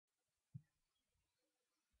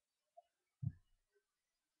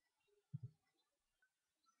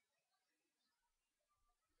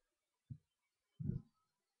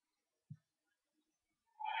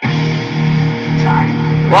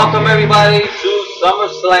Welcome everybody to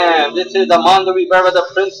SummerSlam. This is Amanda Rivera, the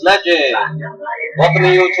Prince Legend.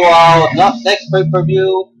 Welcoming you to our next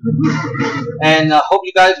pay-per-view, and hope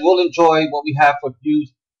you guys will enjoy what we have for you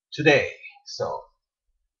today. So,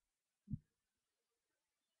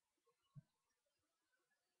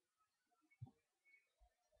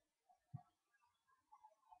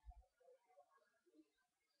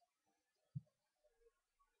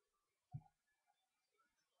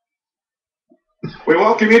 we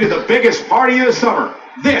welcome you to the biggest party of the summer.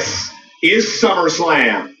 This is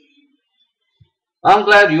SummerSlam. I'm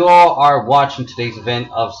glad you all are watching today's event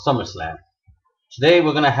of SummerSlam. Today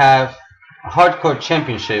we're going to have a Hardcore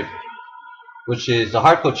Championship, which is the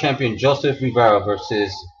Hardcore Champion Joseph Rivera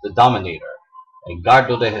versus the Dominator,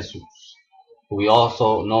 Edgardo de Jesus, who we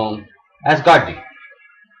also know as Gardi.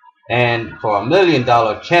 And for $1 million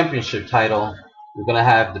championship title, we're going to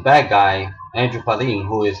have the bad guy, Andrew Paline,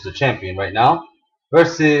 who is the champion right now,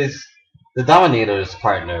 versus the Dominator's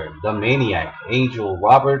partner, the Maniac, Angel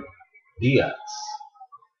Robert Diaz.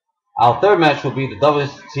 Our third match will be the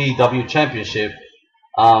WCW Championship,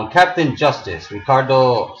 Captain Justice,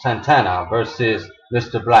 Ricardo Santana versus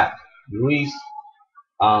Mr. Black, Luis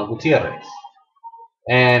Gutierrez.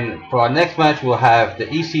 And for our next match, we'll have the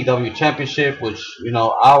ECW Championship, which,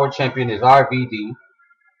 our champion is RVD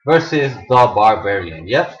versus the Barbarian.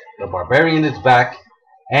 Yep, the Barbarian is back,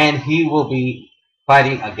 and he will be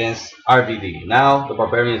fighting against RVD. Now, the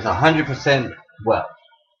Barbarian is 100% well.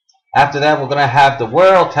 After that, we're going to have the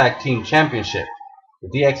World Tag Team Championship, the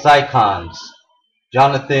DX Icons,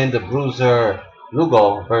 Jonathan the Bruiser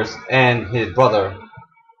Lugo and his brother,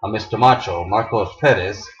 Mr. Macho, Marcos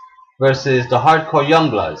Perez, versus the Hardcore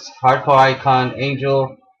Youngbloods, Hardcore Icon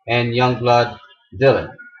Angel and Youngblood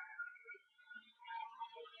Dylan.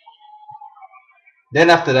 Then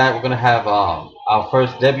after that, we're going to have our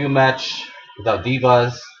first debut match with our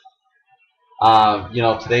Divas.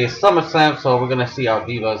 Today is SummerSlam, so we're going to see our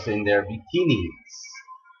Divas in their bikinis.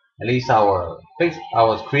 At least I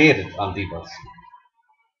was created on Divas.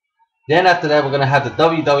 Then after that, we're going to have the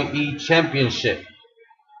WWE Championship.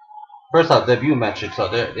 First, our debut matches. So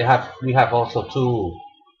we have also two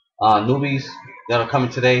newbies that are coming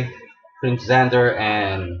today. Prince Xander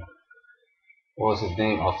and what was his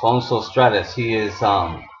name? Alfonso Stratus. He is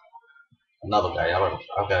another guy.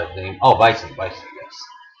 I've got his name. Oh, Bison, yes.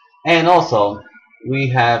 And also we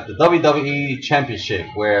have the WWE Championship,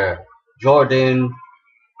 where Jordan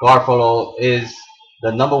Garfolo is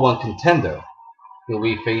the #1 contender. He'll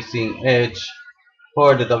be facing Edge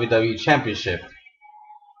for the WWE Championship.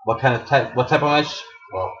 What type of match?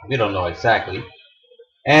 Well, we don't know exactly.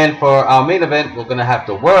 And for our main event, we're gonna have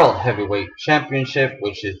the World Heavyweight Championship,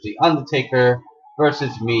 which is The Undertaker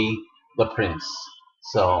versus me, the Prince.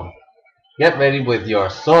 So get ready with your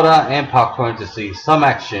soda and popcorn to see some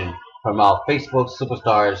action from our Facebook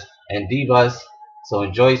superstars and divas. So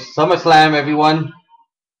enjoy SummerSlam, everyone.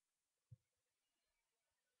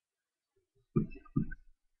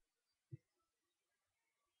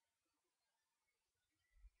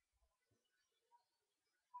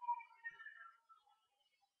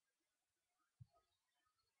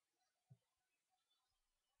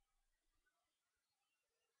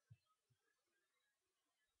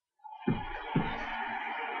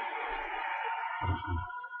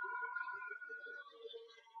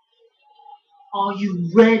 Are you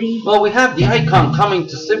ready? Well, we have the Icon coming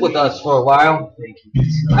to sit with us for a while.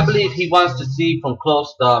 I believe he wants to see from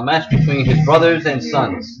close the match between his brothers and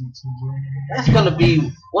sons. That's going to be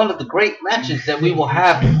one of the great matches that we will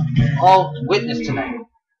have all witness tonight.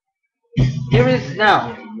 Here is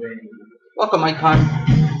now. Welcome, Icon.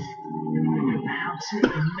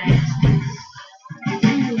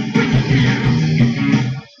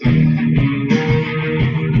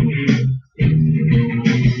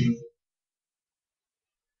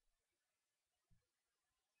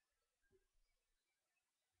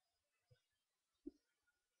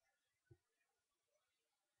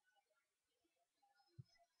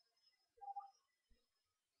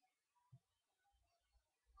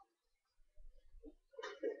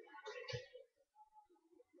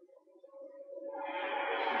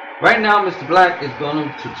 Right now, Mr. Black is going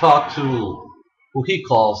to talk to who he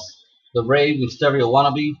calls the Rey Mysterio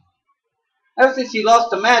wannabe. Ever since he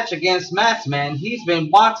lost the match against Maskman, he's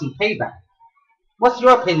been wanting payback. What's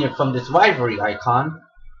your opinion from this rivalry, Icon?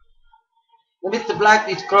 If Mr. Black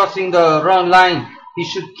is crossing the wrong line, he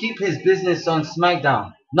should keep his business on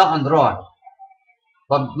SmackDown, not on Raw.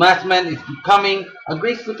 But Maskman is becoming a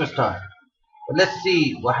great superstar. But let's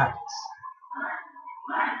see what happens.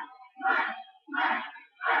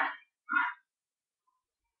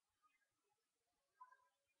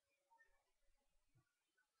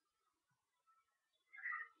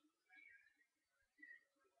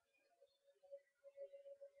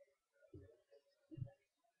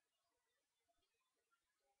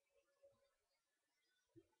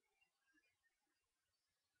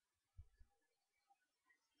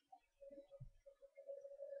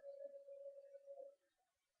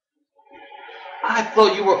 I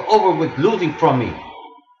thought you were over with losing from me.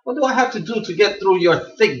 What do I have to do to get through your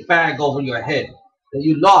thick bag over your head that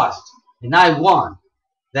you lost and I won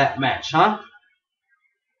that match, huh?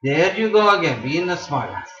 There you go again, being a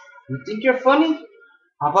smartass. You think you're funny?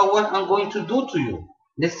 How about what I'm going to do to you?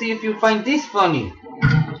 Let's see if you find this funny.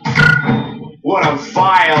 What a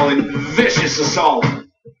vile and vicious assault.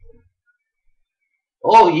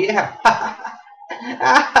 Oh yeah.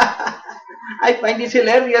 I find this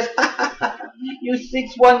hilarious. You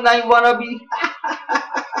 619 wannabe.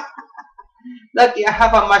 Lucky I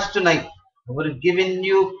have a match tonight. I would have given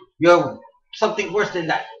you your something worse than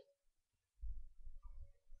that.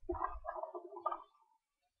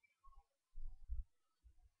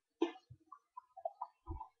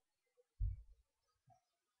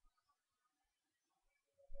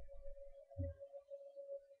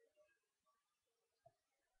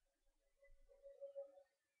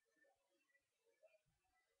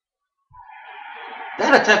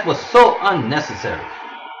 That attack was so unnecessary.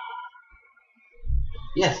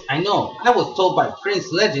 Yes, I know. I was told by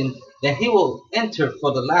Prince Legend that he will enter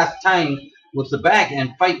for the last time with the bag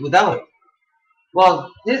and fight without it.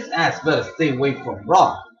 Well, his ass better stay away from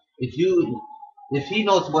Raw if he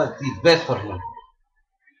knows what is best for him.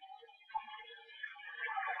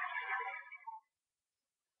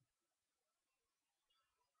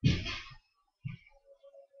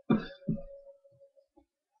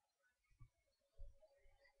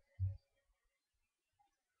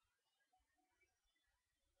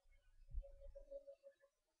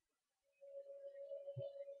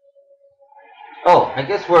 Oh, I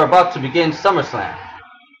guess we're about to begin SummerSlam.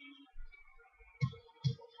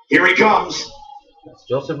 Here he comes. That's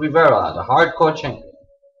Joseph Rivera, the hardcore champion.